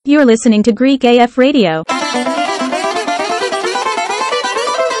You're listening to Greek AF Radio.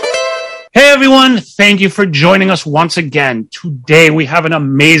 Hey everyone, thank you for joining us once again. Today we have an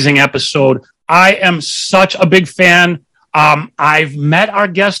amazing episode. I am such a big fan. I've met our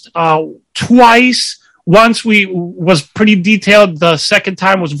guest twice. Once was pretty detailed. The second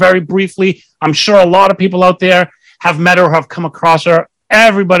time was very briefly. I'm sure a lot of people out there have met her or have come across her.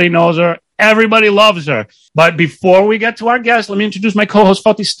 Everybody knows her. Everybody loves her. But before we get to our guest, let me introduce my co-host,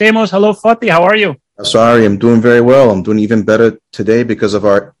 Foti Stamos. Hello, Foti. How are you? Sorry, I'm doing very well. I'm doing even better today because of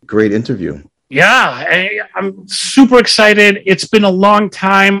our great interview. Yeah, I'm super excited. It's been a long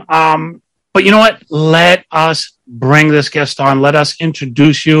time. But you know what? Let us bring this guest on. Let us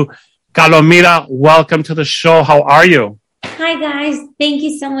introduce you. Kalomira, welcome to the show. How are you? Hi, guys. Thank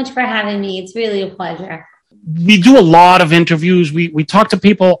you so much for having me. It's really a pleasure. We do a lot of interviews. We talk to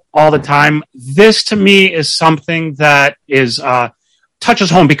people all the time. This, to me, is something that is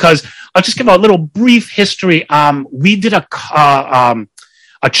touches home because I'll just give a little brief history. We did a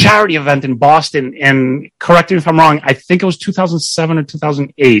charity event in Boston, and correct me if I'm wrong, I think it was 2007 or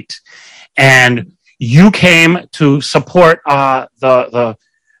 2008, and you came to support the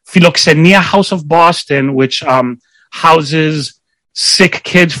Philoxenia House of Boston, which houses sick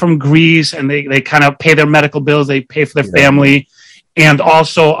kids from Greece, and they kind of pay their medical bills, they pay for their family, and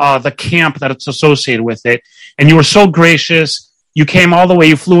also the camp that it's associated with it. And you were so gracious. You came all the way.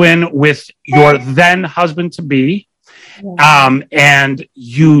 You flew in with your then husband-to-be, and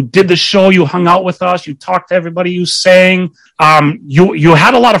you did the show. You hung out with us. You talked to everybody. You sang. You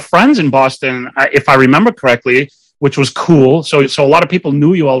had a lot of friends in Boston, if I remember correctly, which was cool. So a lot of people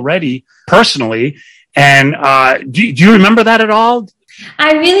knew you already personally. And do you remember that at all?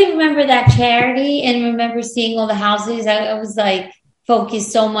 I really remember that charity and remember seeing all the houses. I was like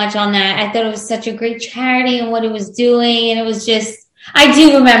focused so much on that. I thought it was such a great charity and what it was doing. And it was just, I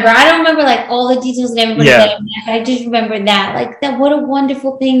do remember. I don't remember like all the details and everybody that I just remember that. Like that, what a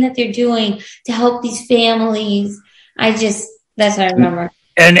wonderful thing that they're doing to help these families. that's what I remember.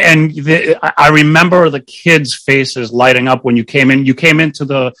 And I remember the kids' faces lighting up when you came in. You came into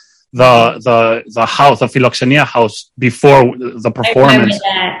the house, the Philoxenia house, before the performance.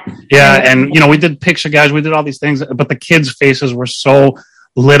 Yeah, and we did picture guys, we did all these things, but the kids' faces were so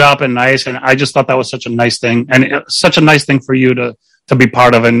lit up and nice, and I just thought that was such a nice thing, and such a nice thing for you to be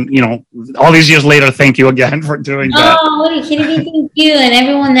part of. And all these years later, thank you again for doing that. Oh, what are you kidding me? Thank you, and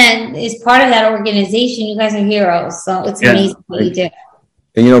everyone that is part of that organization. You guys are heroes, so it's amazing what you do.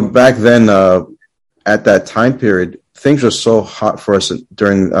 And back then, at that time period, things were so hot for us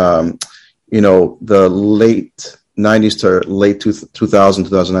during, the late 90s to late 2000,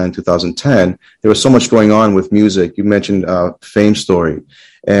 2009, 2010. There was so much going on with music. You mentioned Fame Story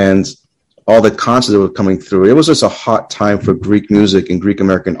and all the concerts that were coming through. It was just a hot time for Greek music and Greek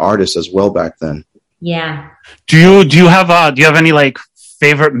American artists as well back then. Yeah. Do you have any like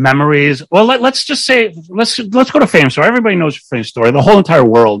favorite memories? Well, let's just say let's go to Fame Story. Everybody knows your Fame Story. The whole entire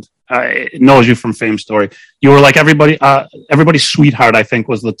world knows you from Fame Story. You were like everybody's sweetheart, I think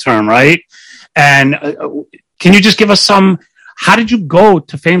was the term, right? And can you just give us how did you go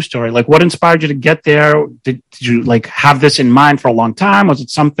to Fame Story? Like, what inspired you to get there? Did you like have this in mind for a long time? Was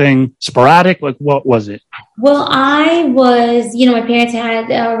it something sporadic? Like, what was it? Well, I was, my parents had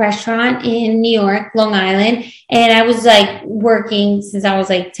a restaurant in New York, Long Island, and I was like working since I was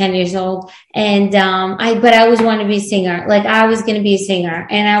like 10 years old. And, but I always wanted to be a singer. Like I was going to be a singer,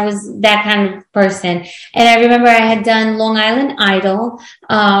 and I was that kind of person. And I remember I had done Long Island Idol,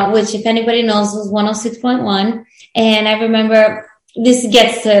 which if anybody knows was 106.1. And I remember this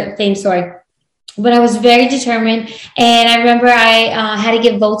gets to Fame Story, but I was very determined. And I remember I had to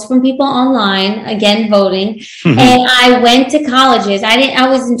get votes from people online, again, voting. Mm-hmm. And I went to colleges. I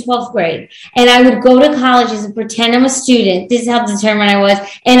was in 12th grade, and I would go to colleges and pretend I'm a student. This is how determined I was.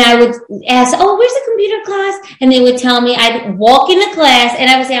 And I would ask, where's the computer class? And they would tell me. I'd walk in the class and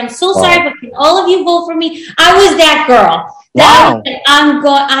I would say, I'm so sorry, but can all of you vote for me? I was that girl. Wow. I'm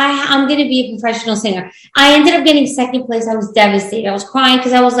going to be a professional singer. I ended up getting second place. I was devastated. I was crying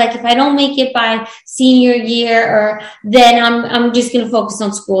because I was like, if I don't make it by senior year, then I'm just going to focus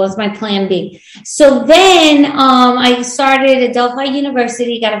on school as my plan B. So then I started at Delphi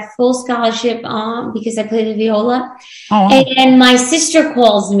University, got a full scholarship because I played the viola. Oh, wow. And my sister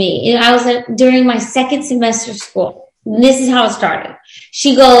calls me. I was during my second semester of school. This is how it started.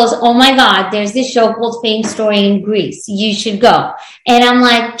 She goes, oh my God, there's this show called Fame Story in Greece. You should go. And I'm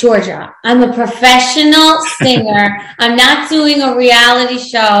like, Georgia, I'm a professional singer. I'm not doing a reality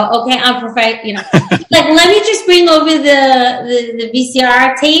show. Okay, I'm like, let me just bring over the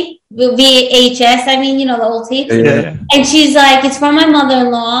VCR tape VHS. I mean, the old tapes. Yeah. And she's like, it's from my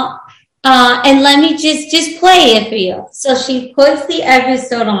mother-in-law. And let me just play it for you. So she puts the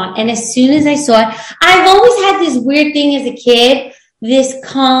episode on. And as soon as I saw it, I've always had this weird thing as a kid, this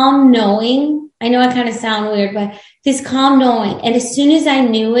calm knowing. I know I kind of sound weird, but this calm knowing. And as soon as I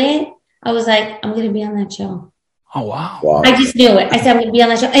knew it, I was like, I'm going to be on that show. Oh, wow. I just knew it. I said, I'm going to be on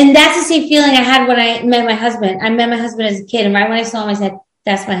that show. And that's the same feeling I had when I met my husband. I met my husband as a kid. And right when I saw him, I said,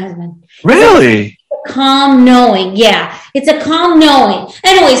 that's my husband. Really? Calm knowing. Yeah. It's a calm knowing.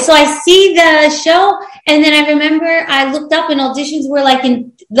 Anyway, so I see the show. And then I remember I looked up and auditions were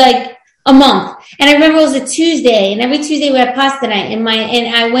in a month. And I remember it was a Tuesday. And every Tuesday we had pasta night. And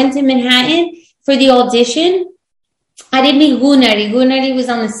I went to Manhattan for the audition. I didn't meet Gunari. Gunari was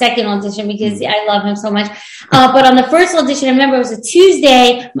on the second audition because I love him so much. But on the first audition, I remember it was a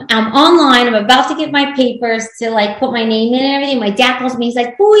Tuesday. I'm online. I'm about to get my papers to put my name in and everything. My dad calls me. He's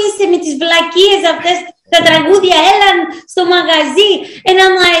like, "Who is it? Mit vlakias of this tragudia elan sto magazi." And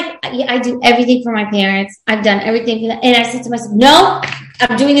I'm like, I do everything for my parents. I've done everything for them. And I said to myself, no,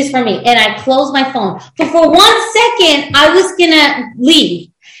 I'm doing this for me. And I closed my phone. But for 1 second, I was going to leave.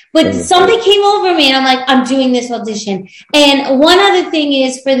 But something came over me and I'm like, I'm doing this audition. And one other thing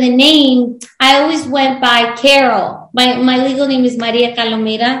is for the name, I always went by Carol. My legal name is Maria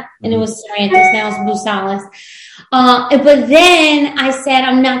Kalomira and it was Cervantes. Now it's Blue Salas. But then I said,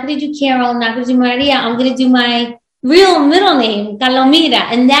 I'm not going to do Carol. I'm not going to do Maria. I'm going to do my real middle name,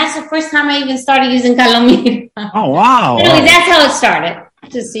 Kalomira. And that's the first time I even started using Kalomira. Oh, wow. Anyway, that's how it started,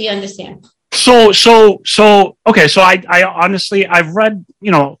 just so you understand. So, okay. So I honestly, I've read,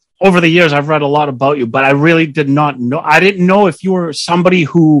 over the years, I've read a lot about you, but I really did not know. I didn't know if you were somebody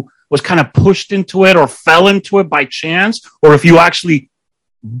who was kind of pushed into it or fell into it by chance, or if you actually,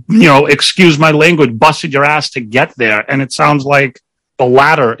 excuse my language, busted your ass to get there. And it sounds like the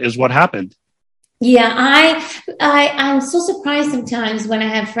latter is what happened. Yeah, I'm so surprised sometimes when I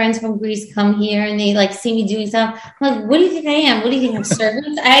have friends from Greece come here and they see me doing stuff. I'm like, what do you think I am? What do you think I'm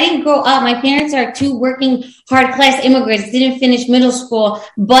servant? I didn't grow up. My parents are two working hard class immigrants, didn't finish middle school,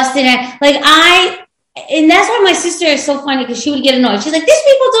 busted at and that's why my sister is so funny because she would get annoyed. She's like, these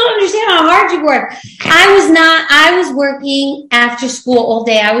people don't understand how hard you work. I was working after school all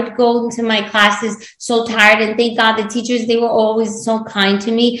day. I would go into my classes so tired, and thank God the teachers, they were always so kind to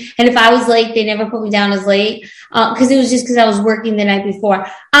me. And if I was late, they never put me down as late because it was just because I was working the night before.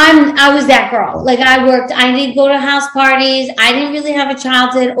 I was that girl. I worked. I didn't go to house parties. I didn't really have a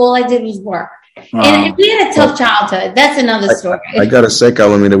childhood. All I did was work. And we had a tough childhood. That's another story. I gotta say,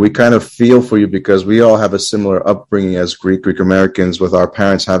 Kalomira, we kind of feel for you because we all have a similar upbringing as Greek Americans, with our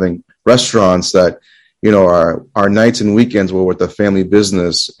parents having restaurants that, our nights and weekends were with the family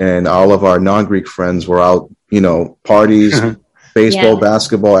business, and all of our non-Greek friends were out, parties, baseball,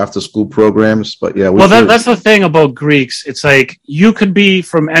 basketball, after school programs. But yeah, that's the thing about Greeks. It's like you could be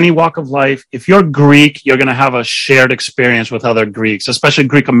from any walk of life. If you're Greek, you're going to have a shared experience with other Greeks, especially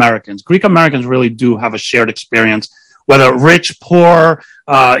Greek Americans. Greek Americans really do have a shared experience, whether rich, poor,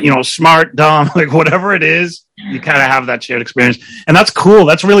 smart, dumb, whatever it is, you kind of have that shared experience. And that's cool.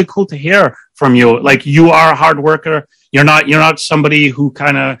 That's really cool to hear from you. You are a hard worker. You're not somebody who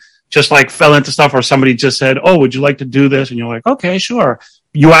kind of just fell into stuff, or somebody just said, "Oh, would you like to do this?" And you're like, "Okay, sure."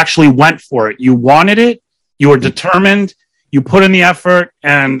 You actually went for it. You wanted it. You were determined. You put in the effort.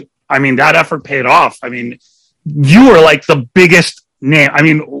 And that effort paid off. You were the biggest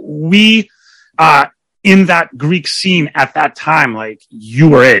name. We, in that Greek scene at that time, you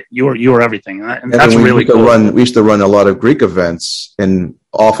were it. You were everything. And that's really cool. We used to run a lot of Greek events, and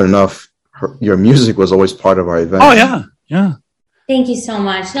often enough, your music was always part of our event. Oh, yeah. Yeah. Thank you so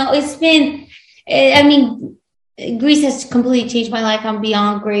much. No, it's been, Greece has completely changed my life. I'm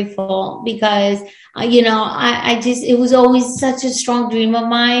beyond grateful because, it was always such a strong dream of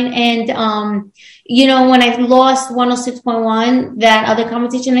mine. And, when I lost 106.1, that other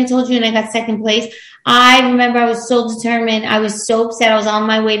competition I told you, and I got second place, I remember I was so determined. I was so upset. I was on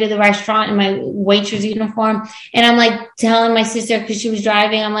my way to the restaurant in my waitress uniform. And I'm telling my sister, because she was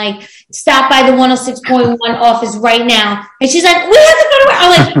driving, I'm stop by the 106.1 office right now. And she's like, we have to go to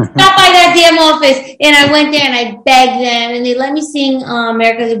work. I'm stop by that damn office. And I went there and I begged them, and they let me sing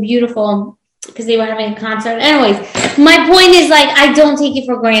America the Beautiful because they were having a concert. Anyways, my point is I don't take it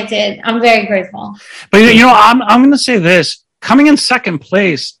for granted. I'm very grateful. But I'm going to say this. Coming in second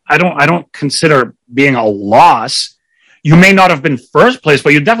place, I don't consider being a loss. You may not have been first place,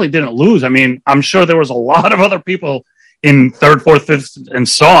 but you definitely didn't lose. I'm sure there was a lot of other people in third, fourth, fifth, and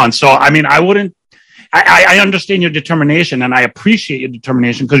so on. So, I understand your determination, and I appreciate your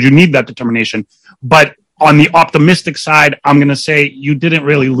determination because you need that determination. But on the optimistic side, I'm going to say you didn't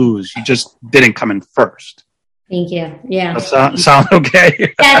really lose. You just didn't come in first. Thank you. Yeah. Sound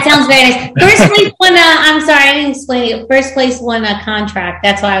okay? That sounds very nice. First place won I'm sorry, I didn't explain it. First place won a contract.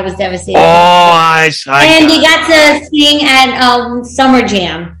 That's why I was devastated. And we got to sing at Summer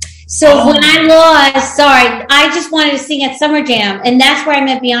Jam. So when I lost, I just wanted to sing at Summer Jam. And that's where I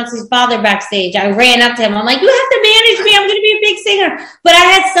met Beyonce's father backstage. I ran up to him. I'm like, you have to manage me. I'm going to be a big singer. But I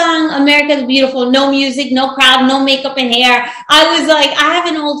had sung America the Beautiful, no music, no crowd, no makeup and hair. I was like, I have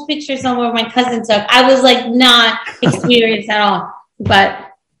an old picture somewhere my cousin took. I was like not experienced at all.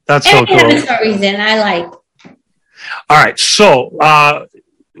 But that's so cool. That's a reason I like. All right. So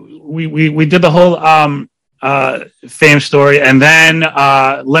we did the whole fame story, and then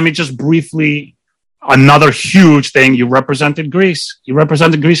let me just briefly, another huge thing, you represented Greece in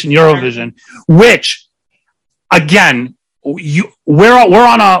Eurovision, which again, we're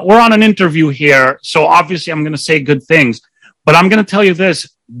on an interview here, so obviously I'm going to say good things, but I'm going to tell you this,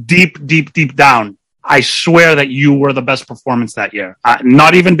 deep down, I swear that you were the best performance that year.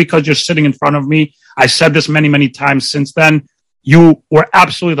 Not even because you're sitting in front of me. I said this many times since then. You were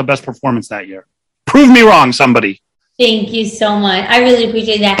absolutely the best performance that year. Prove me wrong, somebody. Thank you so much. I really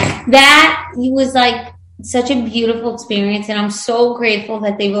appreciate that. That was like such a beautiful experience, and I'm so grateful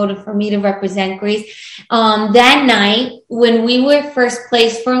that they voted for me to represent Greece. That night, when we were first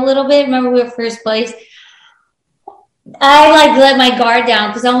place for a little bit, remember we were first place? I let my guard down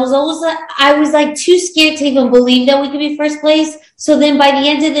because I was too scared to even believe that we could be first place. So then by the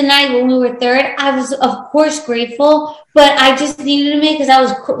end of the night when we were third, I was of course grateful, but I just needed to make because I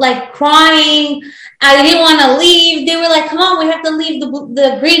was crying. I didn't want to leave. They were like, come on, we have to leave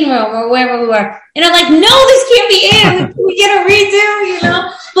the green room or wherever we were. And I'm like, no, this can't be it. We get a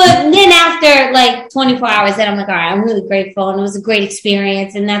redo, But then after 24 hours, then I'm like, all right, I'm really grateful. And it was a great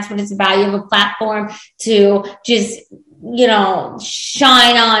experience. And that's what it's about. You have a platform to just,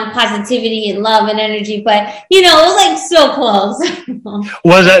 shine on positivity and love and energy. But, it was so close.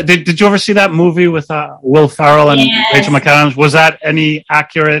 Did you ever see that movie with Will Ferrell and Rachel McAdams? Was that any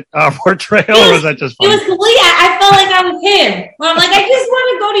accurate portrayal or was that just funny? It was complete. I felt like I was him. Where I'm like, I just want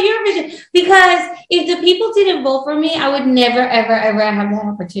to go to Eurovision. Because if the people didn't vote for me, I would never, ever, ever have that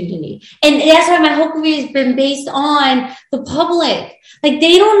opportunity. And that's why my whole career has been based on the public.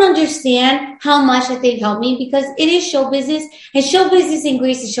 They don't understand how much that they've helped me because it is show business. And show business in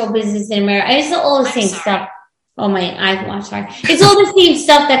Greece is show business in America. It's all the same stuff. Oh, my eyes, sorry. It's all the same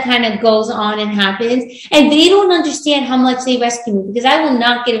stuff that kind of goes on and happens. And they don't understand how much they rescue me because I will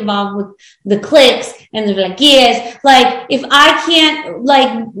not get involved with the clicks and the yes. If I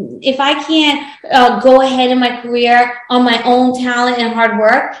can't go ahead in my career on my own talent and hard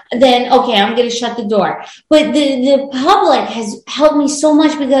work, then okay, I'm going to shut the door. But the public has helped me so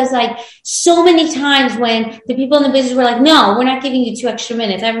much because so many times when the people in the business were like, no, we're not giving you 2 extra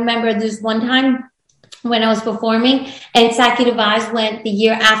minutes. I remember this one time when I was performing, and Saki Devaz went the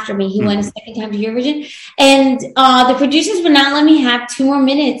year after me. He went a second time to Eurovision. And the producers would not let me have 2 more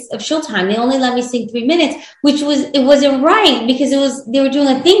minutes of showtime. They only let me sing 3 minutes, it wasn't right because they were doing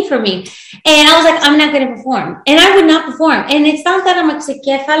a thing for me. And I was like, I'm not going to perform. And I would not perform. And it's not that I'm a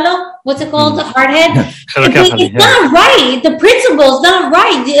kefalo. What's it called? The hard head. It's not right. The principle's not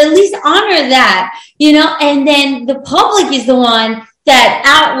right. At least honor that, and then the public is the one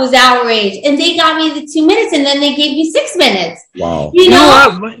that was outraged, and they got me the 2 minutes, and then they gave me 6 minutes. Wow!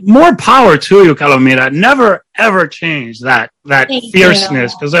 More power to you, Kalomira. Never ever change that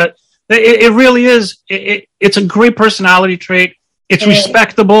fierceness because it really is. It's a great personality trait. It's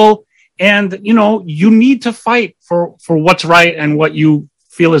respectable, and you need to fight for what's right and what you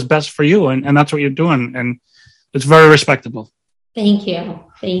feel is best for you, and that's what you're doing, and it's very respectable. Thank you.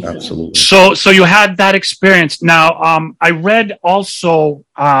 Absolutely. So you had that experience. Now, I read also,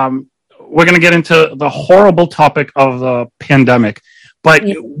 we're going to get into the horrible topic of the pandemic, but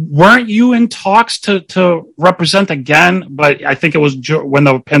weren't you in talks to represent again? But I think it was when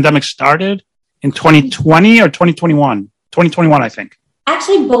the pandemic started in 2020 or 2021? 2021, I think.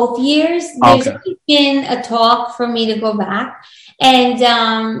 Actually, both years. There's been a talk for me to go back. And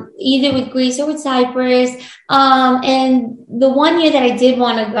either with Greece or with Cyprus. And the one year that I did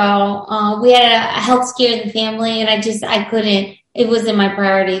want to go, we had a health scare in the family, and I couldn't. It wasn't my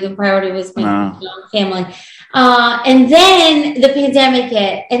priority. The priority was my family. And then the pandemic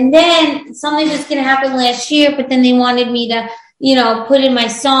hit. And then something was going to happen last year, but then they wanted me to, put in my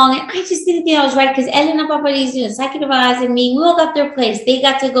song. And I just didn't think I was right because Elena Paparizou, Saki Devaz, and me, we all got their place. They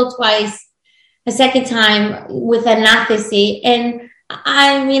got to go twice. A second time with Anathisi. And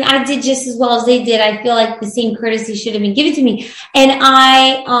I mean, I did just as well as they did. I feel like the same courtesy should have been given to me. And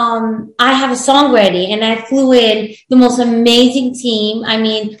I have a song ready, and I flew in the most amazing team. I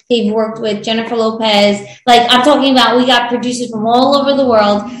mean, they've worked with Jennifer Lopez. Like, I'm talking about, we got producers from all over the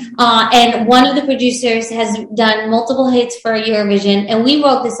world. And one of the producers has done multiple hits for Eurovision, and we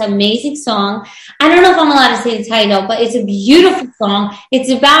wrote this amazing song. I don't know if I'm allowed to say the title, but it's a beautiful song. It's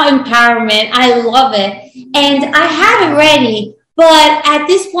about empowerment. I love it. And I have it ready. But at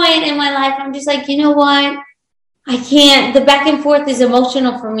this point in my life, I'm just like, you know what? I can't. The back and forth is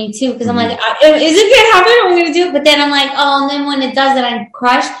emotional for me too, because I'm like, is it going to happen? I'm going to do it. But then I'm like, oh, and then when it does it, I'm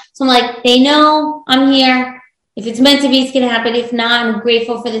crushed. So I'm like, they know I'm here. If it's meant to be, it's going to happen. If not, I'm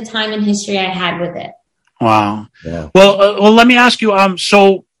grateful for the time and history I had with it. Wow. Yeah. Well, let me ask you.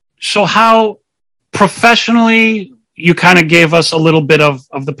 So how professionally you kind of gave us a little bit of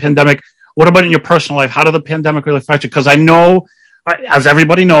the pandemic. What about in your personal life? How did the pandemic really affect you? Because I know, as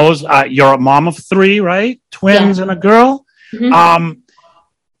everybody knows, you're a mom of 3, right? Twins and a girl. Mm-hmm.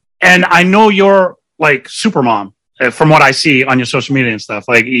 And I know you're like super mom from what I see on your social media and stuff.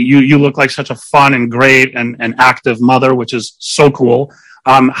 Like you look like such a fun and great and active mother, which is so cool.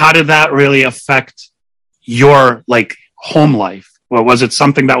 How did that really affect your like home life? Or was it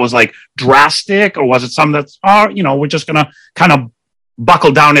something that was like drastic, or was it something that's, we're just going to kind of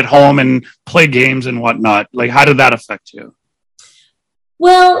buckle down at home and play games and whatnot? Like, how did that affect you?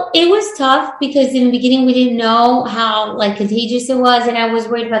 Well, it was tough because in the beginning we didn't know how like contagious it was, and I was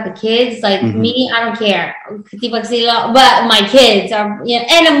worried about the kids. Like me, I don't care, but my kids are,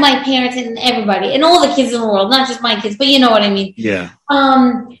 and my parents and everybody and all the kids in the world, not just my kids, but you know what I mean. Yeah.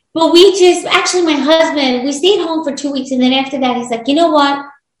 But my husband, we stayed home for 2 weeks, and then after that, he's like, you know what?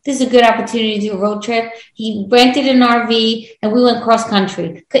 This is a good opportunity to do a road trip. He rented an RV and we went cross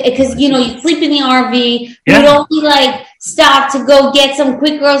country because, you sleep in the RV. Yeah. We would only like stop to go get some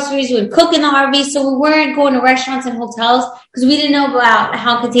quick groceries. We would cook in the RV. So we weren't going to restaurants and hotels because we didn't know about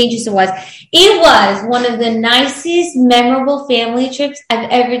how contagious it was. It was one of the nicest, memorable family trips I've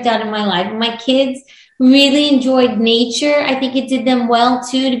ever done in my life. My kids really enjoyed nature. I think it did them well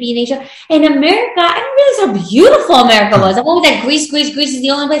too to be in nature. And America, I didn't realize how beautiful America was. I'm always like Greece is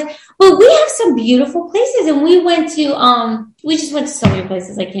the only place. But we have some beautiful places, and we went to we just went to so many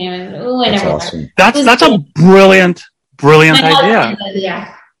places. I can't remember. That's awesome. That's a brilliant idea.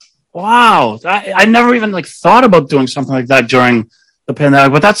 Yeah. Wow. I never even like thought about doing something like that during the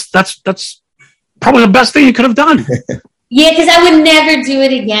pandemic, but that's probably the best thing you could have done. Yeah, because I would never do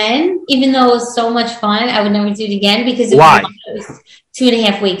it again, even though it was so much fun. I would never do it again because it was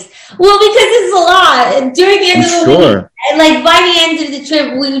 2.5 weeks. Well, because it's a lot. During the end of the week, and like by the end of the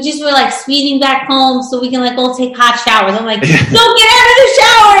trip, we were like speeding back home so we can like all take hot showers. I'm like, don't get out of the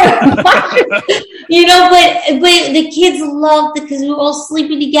shower, But the kids loved it because we were all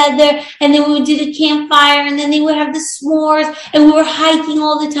sleeping together, and then we would do the campfire, and then they would have the s'mores, and we were hiking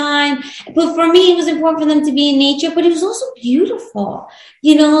all the time. But for me, it was important for them to be in nature, but it was also beautiful,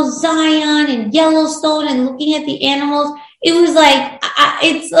 Zion and Yellowstone and looking at the animals. It was like,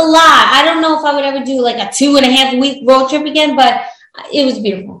 it's a lot. I don't know if I would ever do like a 2.5 week road trip again, but it was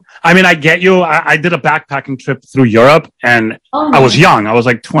beautiful. I mean, I get you. I did a backpacking trip through Europe, and I was young. I was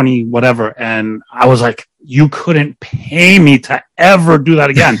like 20, whatever. And I was like, you couldn't pay me to ever do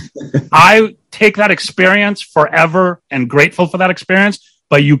that again. I take that experience forever and grateful for that experience,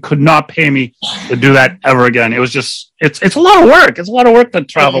 but you could not pay me to do that ever again. It was just, it's a lot of work. It's a lot of work to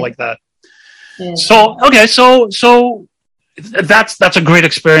travel like that. Yeah. So, okay. So that's a great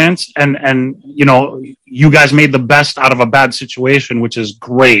experience. And, you guys made the best out of a bad situation, which is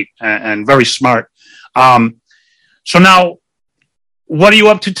great and very smart. So now, what are you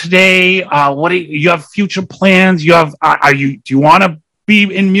up to today? You have future plans? Do you want to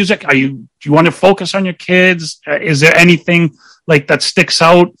be in music? Do you want to focus on your kids? Is there anything like that sticks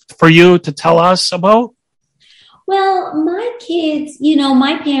out for you to tell us about? Well, my kids,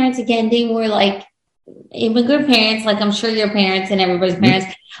 my parents, again, they were like immigrant parents, like I'm sure your parents and everybody's parents.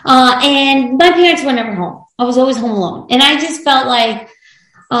 And my parents were never home. I was always home alone. And I just felt like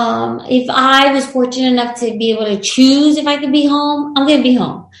if I was fortunate enough to be able to choose if I could be home, I'm going to be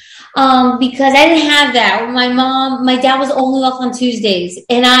home. Because I didn't have that. My dad was only off on Tuesdays.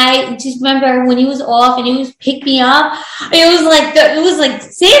 And I just remember when he was off and he was pick me up, it was like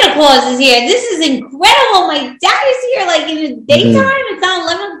Santa Claus is here. This is incredible. My dad is here, like in the daytime. It's not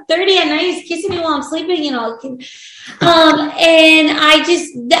 11:30 at night. He's kissing me while I'm sleeping, And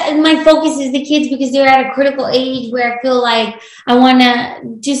my focus is the kids because they're at a critical age where I feel like I want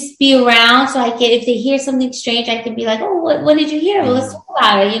to just be around so if they hear something strange, I can be like, oh, what did you hear? Well, let's talk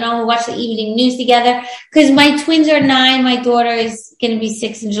about it. We watch the evening news together because my twins are 9. My daughter is going to be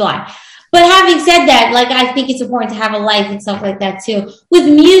 6 in July. But having said that, I think it's important to have a life and stuff like that too. With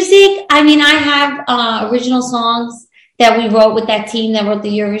music, I have original songs that we wrote with that team that wrote the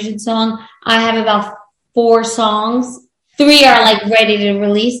Eurovision song. I have about 4 songs. 3 are ready to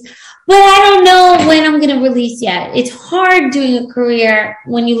release. But I don't know when I'm going to release yet. It's hard doing a career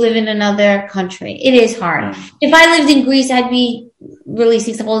when you live in another country. It is hard. If I lived in Greece, I'd be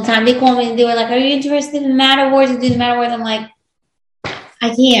releasing stuff all the time. They called me and they were like, are you interested in the Mad Awards and do the Mad Awards? I'm like,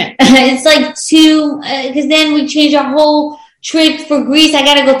 I can't. It's too, because then we change our whole trip for Greece. I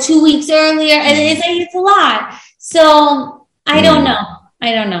got to go 2 weeks earlier. And it's a lot. So I don't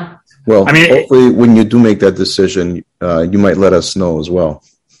know. Well, hopefully when you do make that decision, you might let us know as well.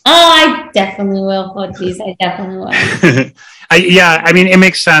 Oh, I definitely will. Oh, geez, I definitely will. It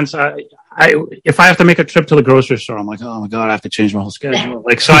makes sense. If I have to make a trip to the grocery store, I'm like, oh my God, I have to change my whole schedule.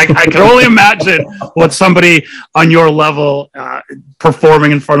 So I can only imagine what somebody on your level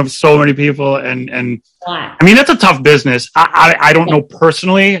performing in front of so many people. And it's a tough business. I don't know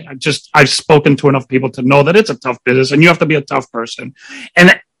personally. I've spoken to enough people to know that it's a tough business and you have to be a tough person.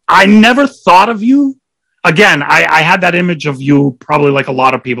 And I never thought of you. Again, I had that image of you, probably like a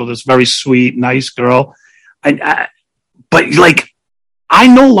lot of people, this very sweet, nice girl. But I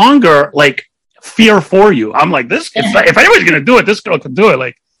no longer fear for you. I'm like, this. If anybody's gonna do it, this girl can do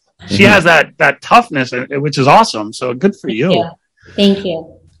it. She has that toughness, which is awesome. So good for you. Thank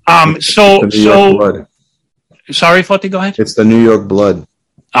you. Sorry, Foti, go ahead. It's the New York blood.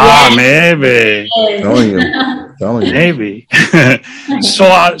 Maybe. Telling you. Maybe.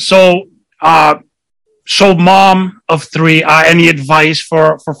 So mom of 3, any advice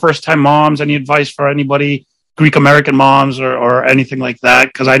for first-time moms? Any advice for anybody, Greek-American moms or anything like that?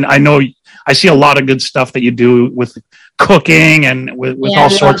 Because I know I see a lot of good stuff that you do with cooking and with all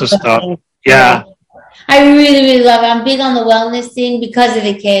sorts of stuff. Yeah. I really, really love it. I'm big on the wellness thing because of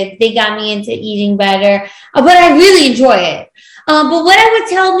the kids. They got me into eating better. But I really enjoy it. But what I would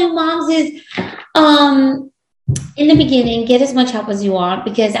tell new moms is, in the beginning, get as much help as you want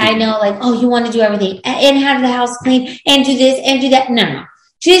because I know you want to do everything and have the house clean and do this and do that. No.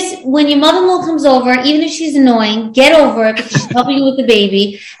 Just when your mother-in-law comes over, even if she's annoying, get over it because she's helping you with the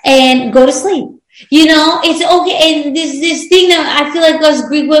baby and go to sleep. It's okay. And this thing that I feel like us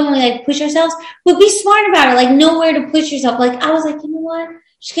Greek women, we push ourselves, but be smart about it. Know where to push yourself. I was like, you know what?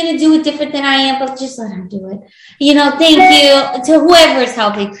 She's going to do it different than I am, but just let her do it. Thank you to whoever is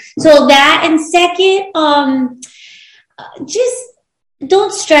helping. So that, and second, just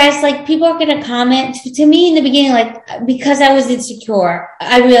don't stress. People are going to comment. To me in the beginning, because I was insecure,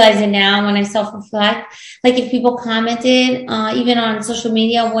 I realize it now when I self-reflect. If people commented, even on social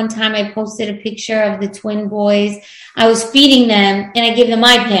media, one time I posted a picture of the twin boys. I was feeding them and I gave them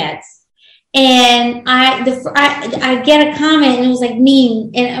iPads. And I get a comment and it was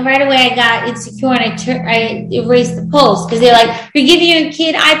mean, and right away I got insecure and I erased the post because they're like, you're giving your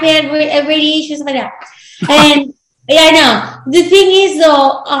kid iPad radiation, stuff like that. And yeah, I know. The thing is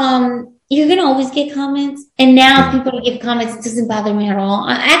though, you're gonna always get comments, and now people give comments. It doesn't bother me at all.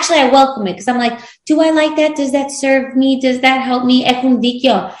 Actually, I welcome it because I'm like, do I like that? Does that serve me? Does that help me? And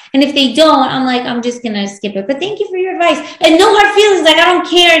if they don't, I'm like, I'm just gonna skip it. But thank you for your advice, and no hard feelings. I don't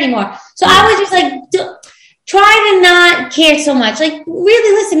care anymore. So I was just try to not care so much.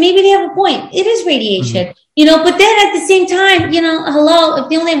 Really listen. Maybe they have a point. It is radiation, But then at the same time, hello. If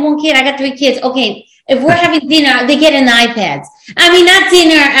they only have one kid, I got 3 kids. Okay. If we're having dinner, they get in the iPads. Not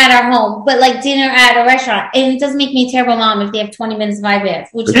dinner at our home, but dinner at a restaurant. And it doesn't make me a terrible mom if they have 20 minutes of iPads,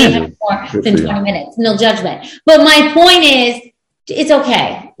 which they have more than 20 minutes. No judgment. But my point is, it's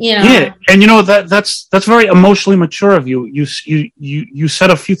okay. Yeah, and that's very emotionally mature of you. You said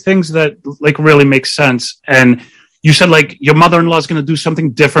a few things that really make sense, and you said your mother-in-law is going to do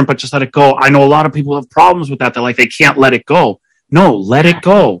something different, but just let it go. I know a lot of people have problems with that. They're they can't let it go. No, let it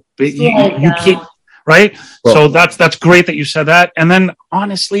go. You can't. Right. Well, so that's great that you said that. And then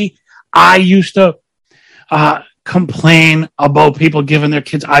honestly, I used to complain about people giving their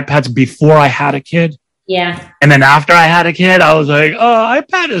kids iPads before I had a kid. Yeah. And then after I had a kid, I was like, oh,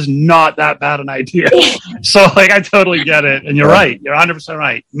 iPad is not that bad an idea. So I totally get it. And you're right. You're 100%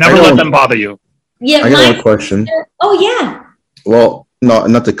 right. Never let them bother you. Yeah. I got a question. Oh, yeah. Well,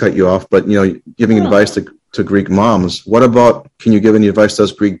 not to cut you off, but, giving advice to Greek moms. What about, can you give any advice to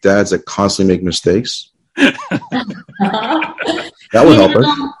us Greek dads that constantly make mistakes? That would help us.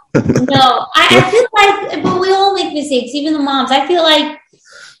 No, I feel like, but we all make mistakes, even the moms. I feel like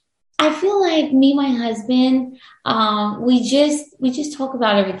me and my husband, we just talk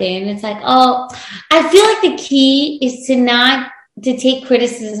about everything, and it's like, oh, I feel like the key is to take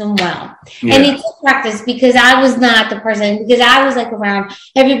criticism well, and it's a practice, because I was not the person, because I was like around,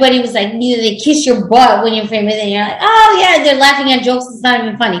 everybody was like, they kiss your butt when you're famous, and you're like, oh yeah, they're laughing at jokes, it's not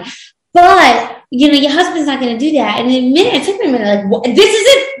even funny, but your husband's not going to do that. And it took me a minute, like, what? This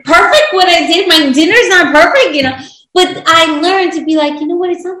isn't perfect. What I did, my dinner's not perfect, But I learned to be like, you know what?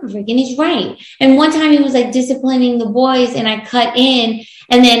 It's not perfect. And he's right. And one time he was like disciplining the boys, and I cut in,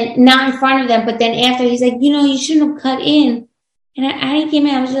 and then not in front of them, but then after, he's like, you shouldn't have cut in. And I came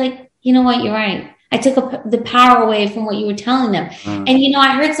in, I was like, you know what? You're right. I took the power away from what you were telling them. And,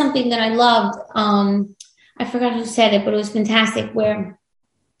 I heard something that I loved. I forgot who said it, but it was fantastic, where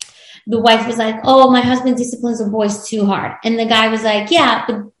the wife was like, oh, my husband disciplines the boys too hard. And the guy was like, yeah,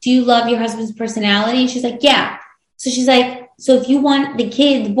 but do you love your husband's personality? And she's like, yeah. So she's like, so if you want the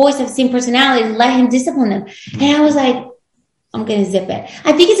boys to have the same personality, let him discipline them. And I was like, I'm going to zip it.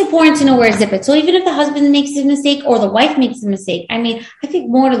 I think it's important to know where to zip it. So even if the husband makes a mistake or the wife makes a mistake, I think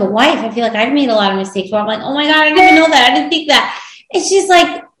more to the wife. I feel like I've made a lot of mistakes where I'm like, oh my God, I didn't even know that. I didn't think that. It's just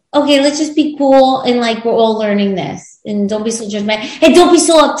like, okay, let's just be cool, and like, we're all learning this, and don't be so judgmental, and don't be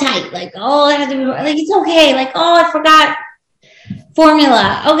so uptight. Like, oh, I have to be like, it's okay. Like, oh, I forgot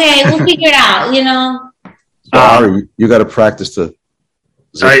formula. Okay, we'll figure it out. You got to practice to.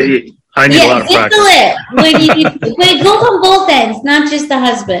 I need a lot of practice. But it goes on both ends, not just the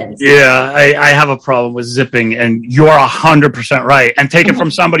husbands. Yeah, I have a problem with zipping, and you're 100% right. And take it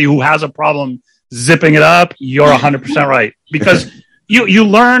from somebody who has a problem zipping it up, you're 100% right, because you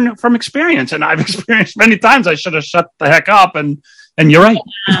learn from experience, and I've experienced many times I should have shut the heck up, and you're right.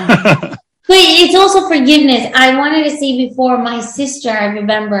 But it's also forgiveness. I wanted to say before, my sister, I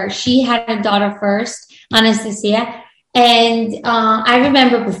remember, she had a daughter first, Anastasia, and I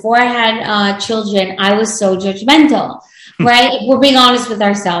remember before I had children, I was so judgmental, right? We're being honest with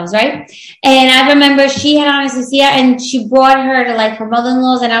ourselves, right? And I remember she had Anastasia, and she brought her to like her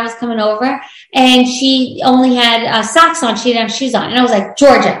mother-in-law's, and I was coming over, and she only had socks on. She didn't have shoes on. And I was like,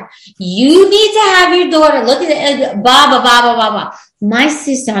 Georgia, you need to have your daughter look at it, blah, blah, blah, blah, blah, blah. My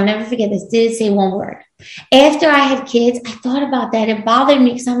sister, I'll never forget this, didn't say one word. After I had kids, I thought about that. It bothered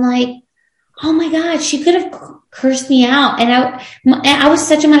me, because I'm like, oh my God, she could have cursed me out. And I was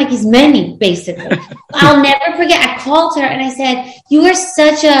such a Monik's Many, basically. I'll never forget. I called her and I said, you are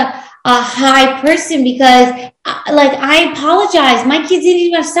such a high person, because I apologize. My kids didn't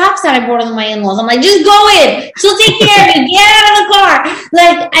even have socks on. I brought them to my in-laws. I'm like, just go in. She'll take care of you. Get out of the car.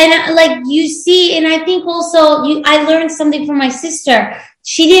 You see, and I think also I learned something from my sister.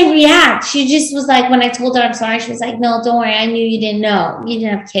 She didn't react. She just was like, when I told her I'm sorry, she was like, no, don't worry. I knew you didn't know. You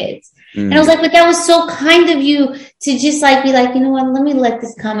didn't have kids. And I was like, but that was so kind of you to just like be like, you know what, let me let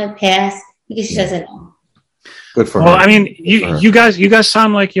this comment pass, because she doesn't know. Good for her. Well, I mean, you guys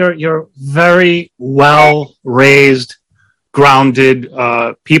sound like you're very well raised, grounded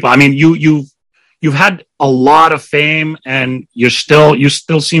people. I mean, you've had a lot of fame, and you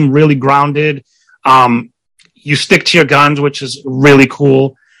still seem really grounded. You stick to your guns, which is really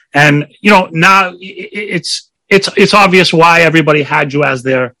cool. And now it's obvious why everybody had you as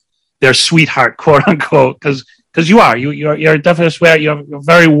their sweetheart, quote unquote, because you're definitely a sweetheart. You're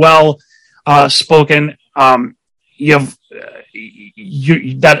very well spoken. You have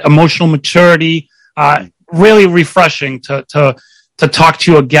that emotional maturity. Really refreshing to talk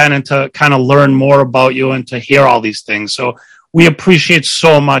to you again, and to kind of learn more about you, and to hear all these things. So we appreciate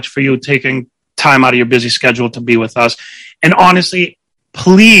so much for you taking time out of your busy schedule to be with us. And honestly,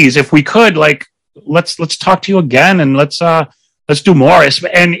 please, if we could, let's talk to you again, and let's do more.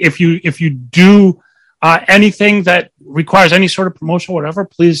 And if you do anything that requires any sort of promotion, whatever,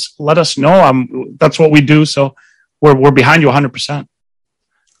 please let us know. That's what we do. So we're behind you 100%.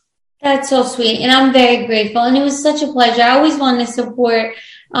 That's so sweet. And I'm very grateful. And it was such a pleasure. I always want to support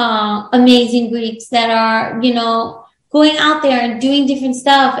amazing Greeks that are, going out there and doing different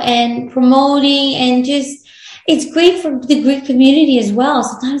stuff and promoting, and just, it's great for the Greek community as well.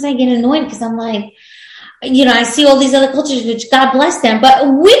 Sometimes I get annoyed, because I'm like, I see all these other cultures, which God bless them, but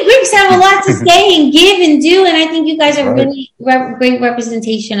we Greeks have a lot to say and give and do. And I think you guys are really great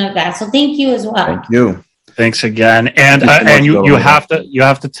representation of that. So thank you as well. Thank you. Thanks again. And you have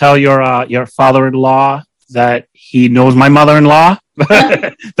to tell your father-in-law that he knows my mother-in-law.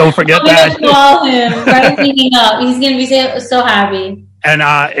 Don't forget that. Call him right meeting up. He's going to be so happy. And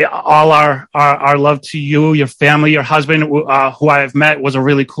all our love to you, your family, your husband, who I've met, was a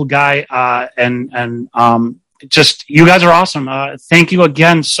really cool guy. And just, you guys are awesome. Thank you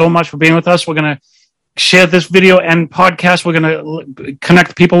again so much for being with us. We're going to share this video and podcast. We're going to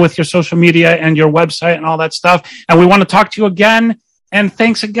connect people with your social media and your website and all that stuff. And we want to talk to you again. And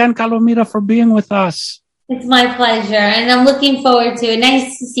thanks again, Kalomira, for being with us. It's my pleasure. And I'm looking forward to it.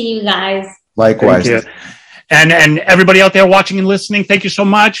 Nice to see you guys. Likewise. Thank you. And everybody out there watching and listening, thank you so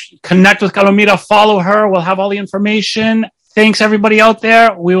much. Connect with Kalomira. Follow her. We'll have all the information. Thanks, everybody out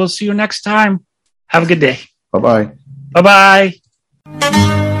there. We will see you next time. Have a good day. Bye-bye.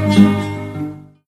 Bye-bye.